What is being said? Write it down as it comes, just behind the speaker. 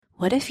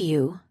what if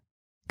you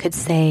could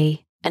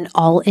say an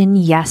all-in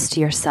yes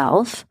to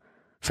yourself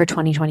for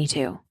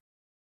 2022?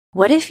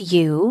 What if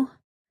you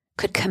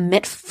could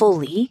commit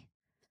fully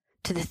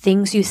to the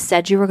things you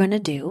said you were going to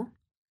do,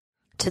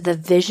 to the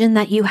vision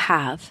that you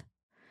have,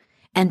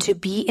 and to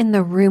be in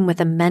the room with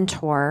a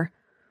mentor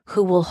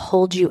who will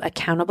hold you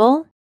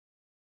accountable,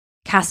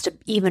 cast an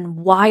even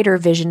wider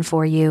vision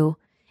for you,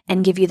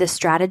 and give you the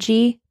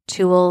strategy,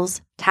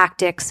 tools,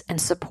 tactics, and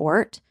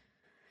support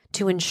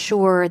to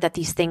ensure that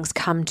these things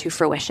come to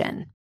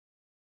fruition?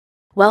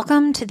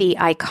 Welcome to the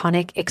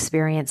Iconic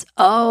Experience.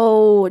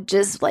 Oh,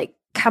 just like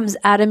comes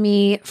out of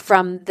me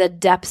from the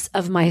depths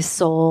of my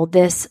soul,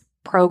 this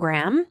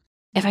program,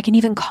 if I can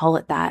even call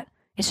it that.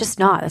 It's just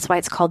not. That's why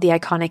it's called the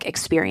Iconic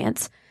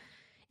Experience.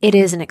 It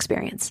is an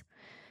experience.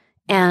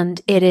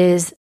 And it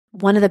is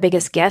one of the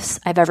biggest gifts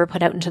I've ever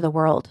put out into the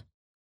world.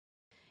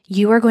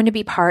 You are going to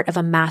be part of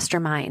a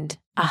mastermind,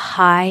 a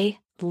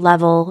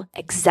high-level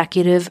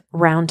executive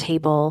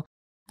roundtable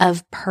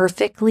of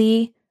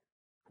perfectly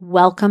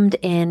welcomed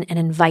in and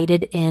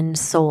invited in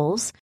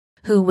souls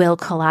who will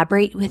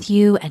collaborate with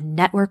you and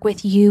network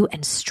with you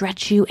and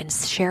stretch you and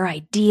share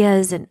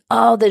ideas. And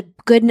all the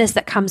goodness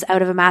that comes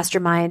out of a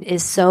mastermind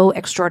is so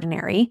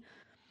extraordinary.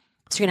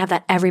 So you're going to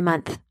have that every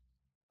month.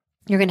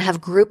 You're going to have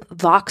group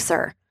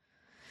Voxer,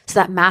 so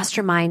that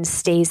mastermind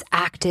stays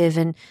active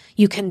and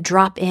you can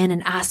drop in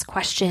and ask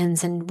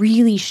questions and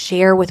really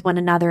share with one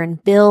another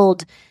and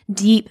build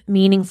deep,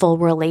 meaningful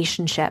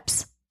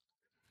relationships.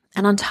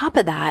 And on top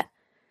of that,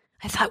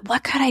 I thought,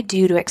 what could I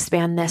do to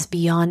expand this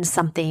beyond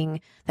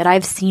something that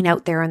I've seen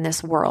out there in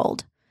this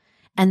world?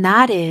 And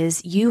that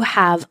is, you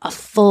have a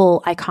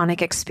full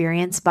Iconic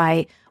Experience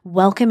by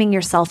welcoming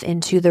yourself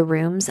into the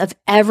rooms of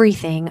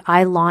everything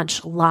I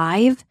launch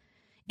live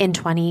in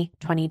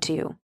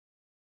 2022.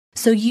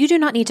 So you do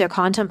not need to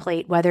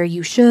contemplate whether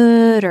you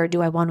should or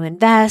do I want to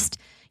invest.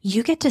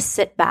 You get to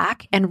sit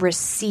back and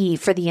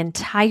receive for the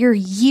entire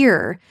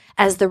year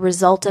as the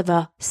result of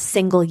a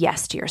single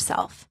yes to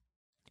yourself.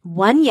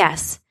 One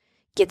yes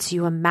gets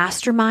you a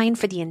mastermind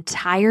for the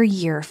entire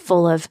year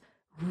full of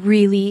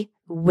really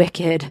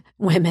wicked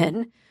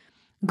women,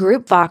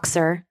 group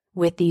Voxer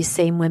with these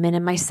same women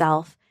and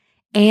myself,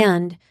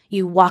 and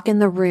you walk in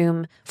the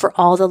room for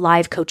all the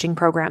live coaching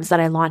programs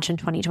that I launch in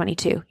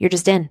 2022. You're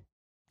just in.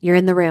 You're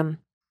in the room.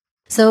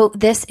 So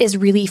this is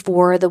really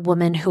for the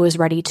woman who is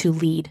ready to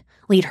lead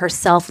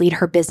herself, lead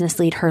her business,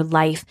 lead her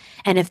life.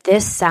 And if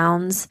this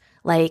sounds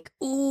like,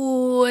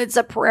 ooh, it's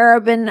a prayer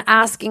I've been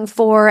asking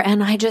for,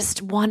 and I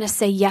just want to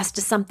say yes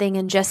to something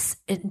and just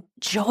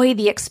enjoy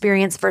the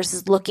experience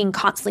versus looking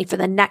constantly for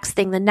the next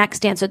thing, the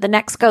next answer, the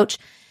next coach.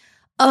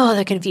 Oh,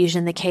 the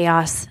confusion, the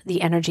chaos,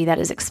 the energy that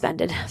is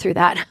expended through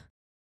that.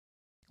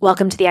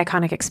 Welcome to the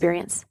Iconic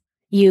Experience.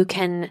 You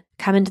can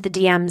come into the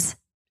DMs,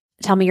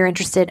 tell me you're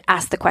interested,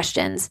 ask the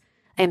questions.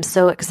 I am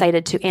so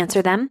excited to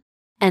answer them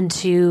and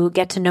to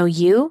get to know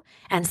you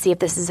and see if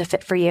this is a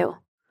fit for you.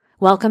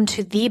 Welcome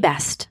to the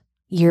best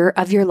year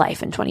of your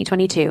life in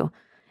 2022.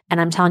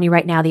 And I'm telling you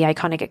right now, the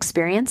Iconic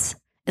Experience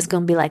is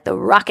going to be like the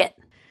rocket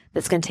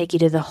that's going to take you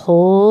to the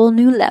whole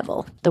new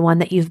level, the one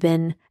that you've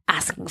been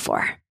asking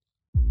for.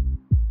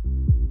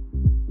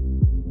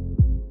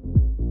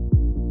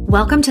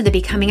 Welcome to the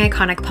Becoming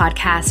Iconic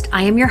podcast.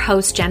 I am your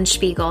host, Jen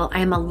Spiegel. I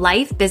am a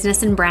life,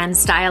 business, and brand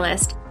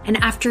stylist. And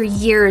after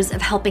years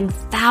of helping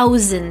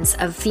thousands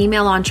of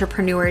female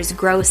entrepreneurs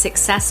grow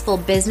successful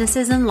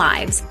businesses and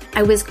lives,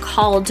 I was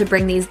called to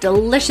bring these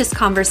delicious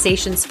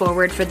conversations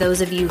forward for those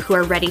of you who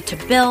are ready to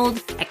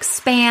build,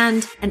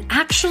 expand, and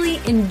actually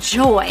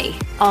enjoy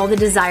all the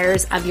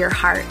desires of your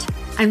heart.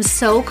 I'm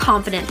so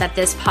confident that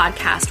this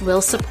podcast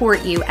will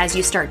support you as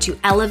you start to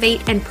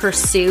elevate and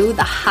pursue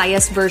the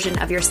highest version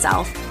of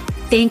yourself.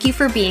 Thank you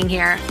for being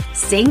here.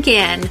 Sink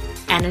in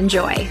and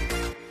enjoy.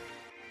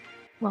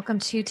 Welcome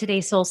to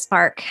today's Soul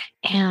Spark.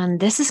 And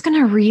this is going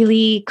to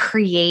really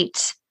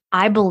create,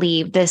 I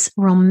believe, this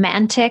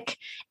romantic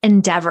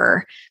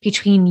endeavor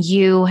between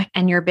you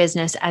and your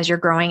business as you're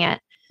growing it.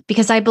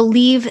 Because I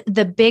believe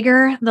the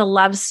bigger the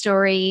love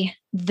story,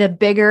 the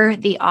bigger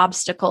the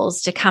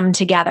obstacles to come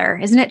together.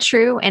 Isn't it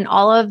true? In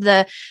all of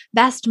the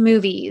best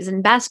movies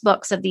and best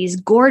books of these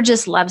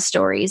gorgeous love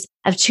stories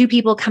of two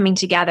people coming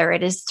together,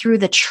 it is through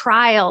the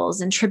trials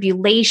and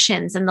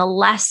tribulations and the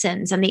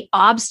lessons and the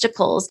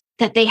obstacles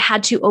that they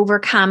had to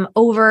overcome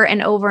over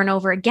and over and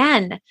over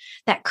again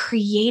that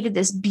created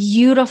this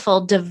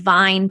beautiful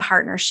divine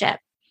partnership.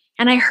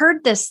 And I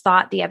heard this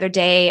thought the other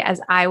day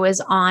as I was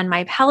on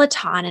my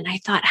Peloton, and I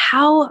thought,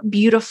 how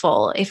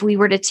beautiful if we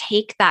were to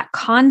take that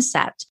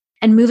concept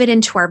and move it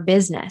into our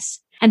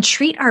business and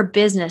treat our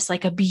business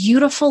like a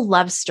beautiful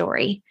love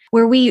story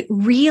where we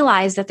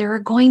realize that there are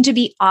going to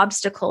be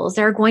obstacles.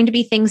 There are going to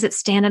be things that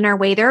stand in our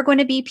way. There are going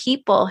to be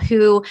people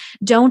who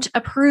don't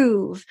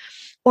approve,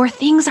 or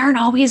things aren't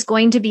always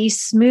going to be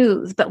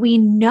smooth. But we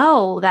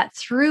know that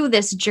through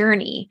this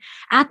journey,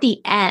 at the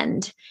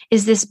end,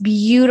 is this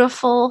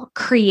beautiful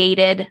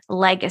created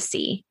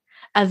legacy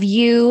of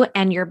you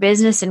and your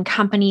business and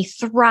company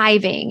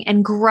thriving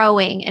and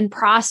growing and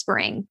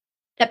prospering.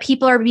 that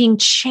people are being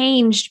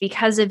changed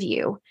because of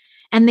you.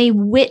 And they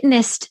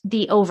witnessed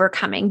the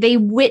overcoming. They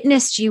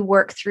witnessed you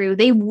work through.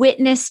 They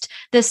witnessed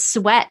the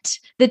sweat,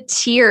 the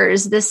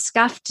tears, the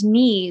scuffed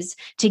knees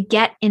to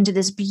get into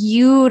this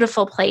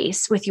beautiful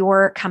place with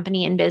your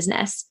company and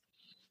business.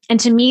 And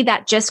to me,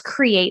 that just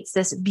creates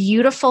this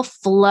beautiful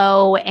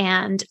flow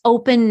and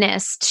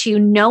openness to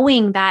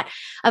knowing that,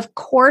 of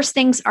course,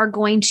 things are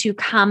going to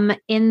come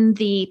in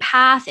the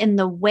path, in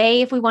the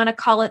way, if we want to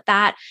call it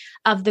that,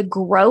 of the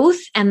growth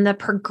and the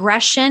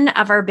progression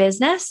of our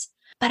business.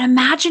 But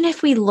imagine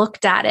if we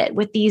looked at it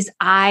with these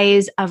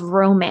eyes of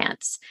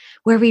romance,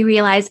 where we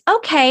realize,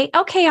 okay,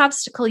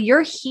 obstacle,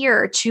 you're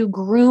here to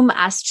groom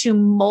us, to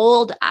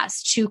mold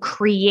us, to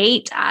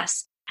create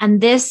us.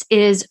 And this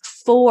is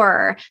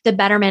for the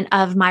betterment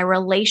of my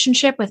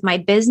relationship with my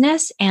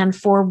business and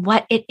for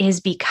what it is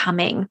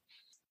becoming.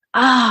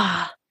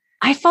 I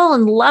fall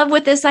in love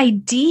with this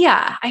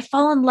idea. I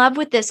fall in love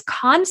with this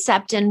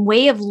concept and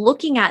way of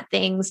looking at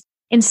things,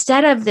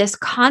 instead of this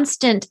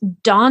constant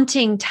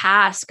daunting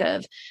task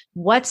of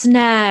what's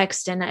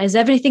next and is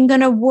everything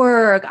going to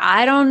work?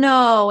 I don't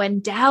know,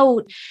 and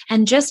doubt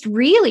and just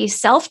really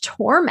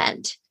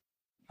self-torment.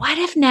 What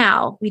if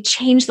now we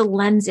change the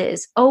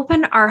lenses,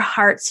 open our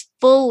hearts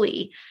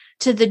fully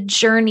to the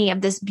journey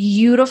of this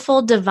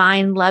beautiful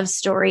divine love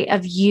story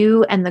of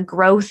you and the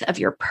growth of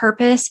your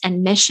purpose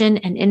and mission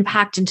and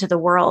impact into the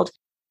world?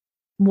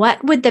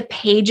 What would the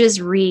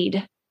pages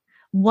read?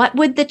 What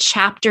would the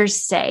chapters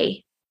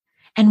say?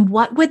 And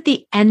what would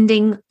the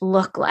ending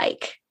look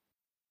like?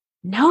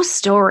 No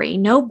story,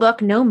 no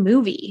book, no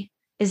movie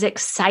is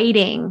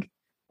exciting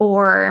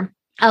or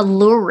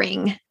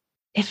alluring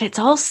if it's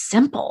all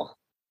simple,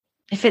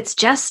 if it's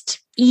just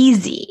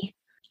easy.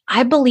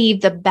 I believe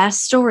the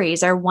best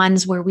stories are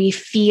ones where we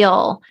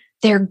feel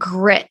their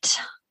grit,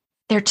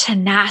 their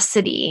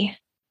tenacity,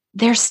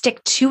 their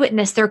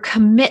stick-to-itness, their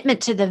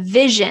commitment to the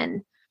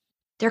vision,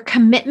 their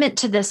commitment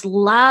to this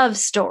love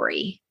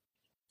story.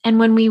 And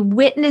when we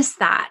witness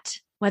that,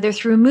 whether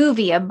through a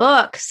movie, a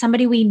book,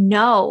 somebody we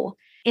know,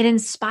 it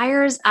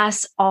inspires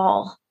us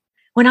all.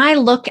 When I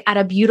look at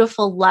a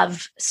beautiful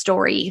love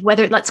story,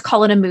 whether let's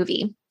call it a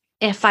movie,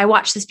 if I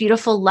watch this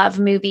beautiful love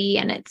movie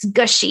and it's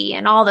gushy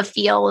and all the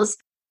feels,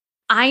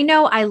 I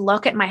know I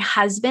look at my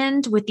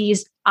husband with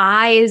these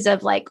eyes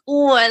of like,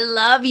 oh, I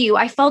love you.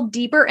 I fell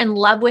deeper in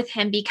love with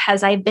him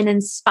because I've been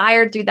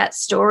inspired through that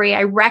story.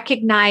 I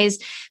recognize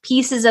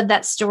pieces of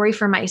that story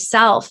for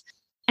myself.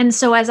 And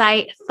so as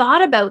I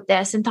thought about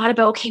this and thought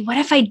about, okay, what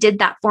if I did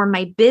that for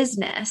my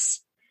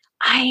business?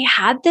 I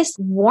had this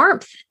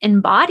warmth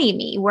embody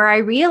me where I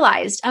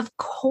realized, of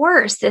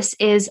course, this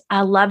is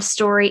a love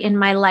story in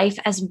my life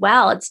as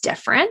well. It's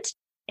different.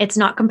 It's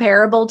not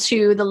comparable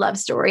to the love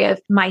story of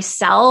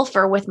myself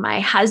or with my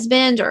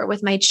husband or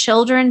with my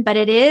children, but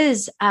it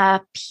is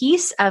a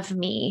piece of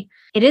me.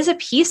 It is a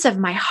piece of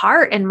my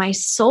heart and my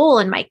soul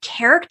and my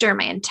character,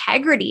 my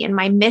integrity and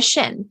my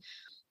mission.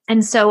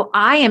 And so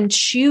I am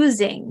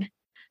choosing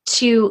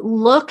to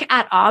look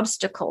at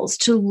obstacles,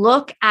 to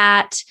look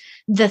at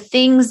the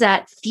things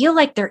that feel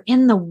like they're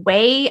in the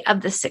way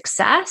of the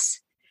success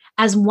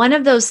as one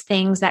of those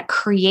things that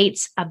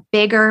creates a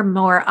bigger,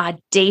 more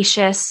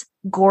audacious,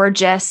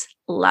 gorgeous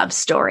love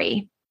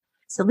story.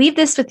 So leave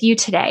this with you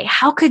today.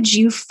 How could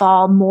you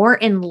fall more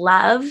in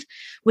love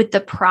with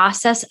the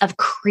process of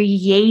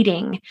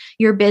creating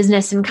your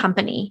business and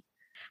company?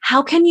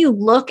 How can you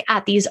look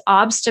at these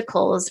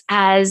obstacles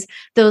as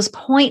those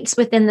points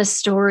within the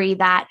story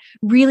that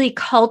really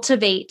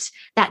cultivate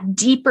that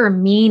deeper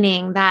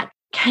meaning, that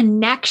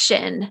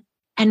connection,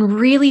 and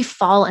really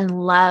fall in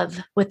love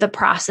with the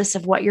process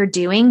of what you're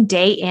doing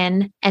day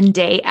in and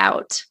day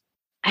out?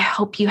 I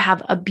hope you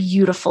have a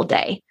beautiful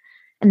day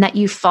and that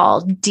you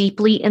fall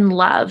deeply in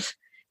love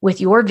with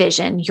your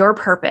vision, your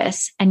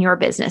purpose, and your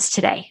business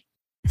today.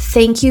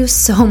 Thank you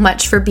so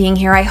much for being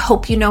here. I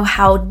hope you know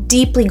how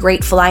deeply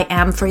grateful I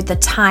am for the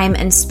time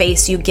and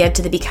space you give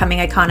to the Becoming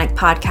Iconic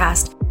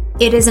podcast.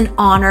 It is an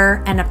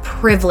honor and a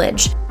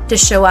privilege to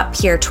show up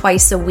here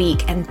twice a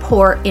week and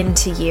pour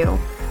into you.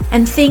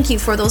 And thank you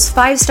for those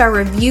 5-star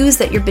reviews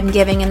that you've been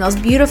giving and those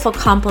beautiful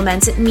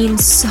compliments. It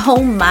means so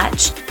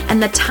much.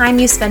 And the time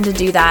you spend to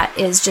do that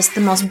is just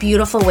the most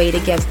beautiful way to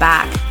give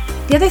back.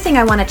 The other thing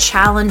I want to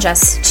challenge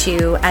us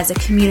to as a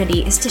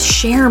community is to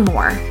share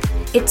more.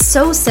 It's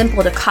so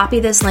simple to copy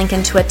this link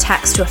into a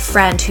text to a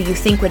friend who you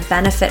think would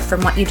benefit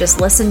from what you just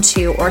listened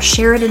to, or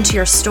share it into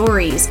your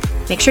stories.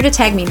 Make sure to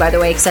tag me, by the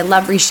way, because I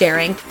love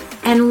resharing.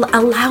 And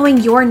allowing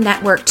your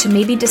network to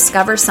maybe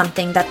discover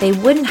something that they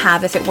wouldn't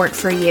have if it weren't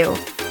for you.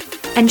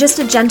 And just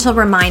a gentle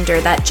reminder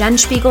that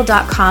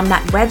jenspiegel.com,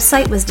 that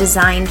website was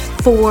designed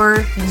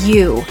for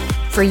you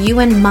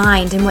in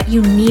mind and what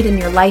you need in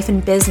your life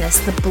and business.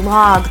 The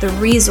blog, the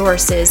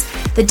resources,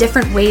 the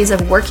different ways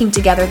of working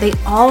together, they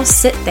all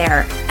sit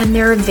there and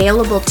they're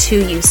available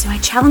to you. So I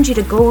challenge you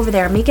to go over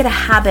there, make it a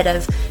habit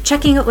of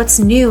checking out what's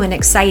new and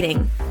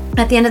exciting.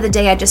 At the end of the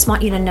day, I just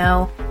want you to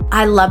know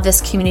I love this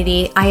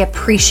community. I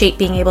appreciate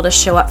being able to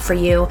show up for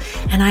you,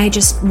 and I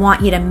just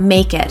want you to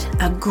make it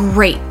a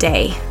great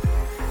day.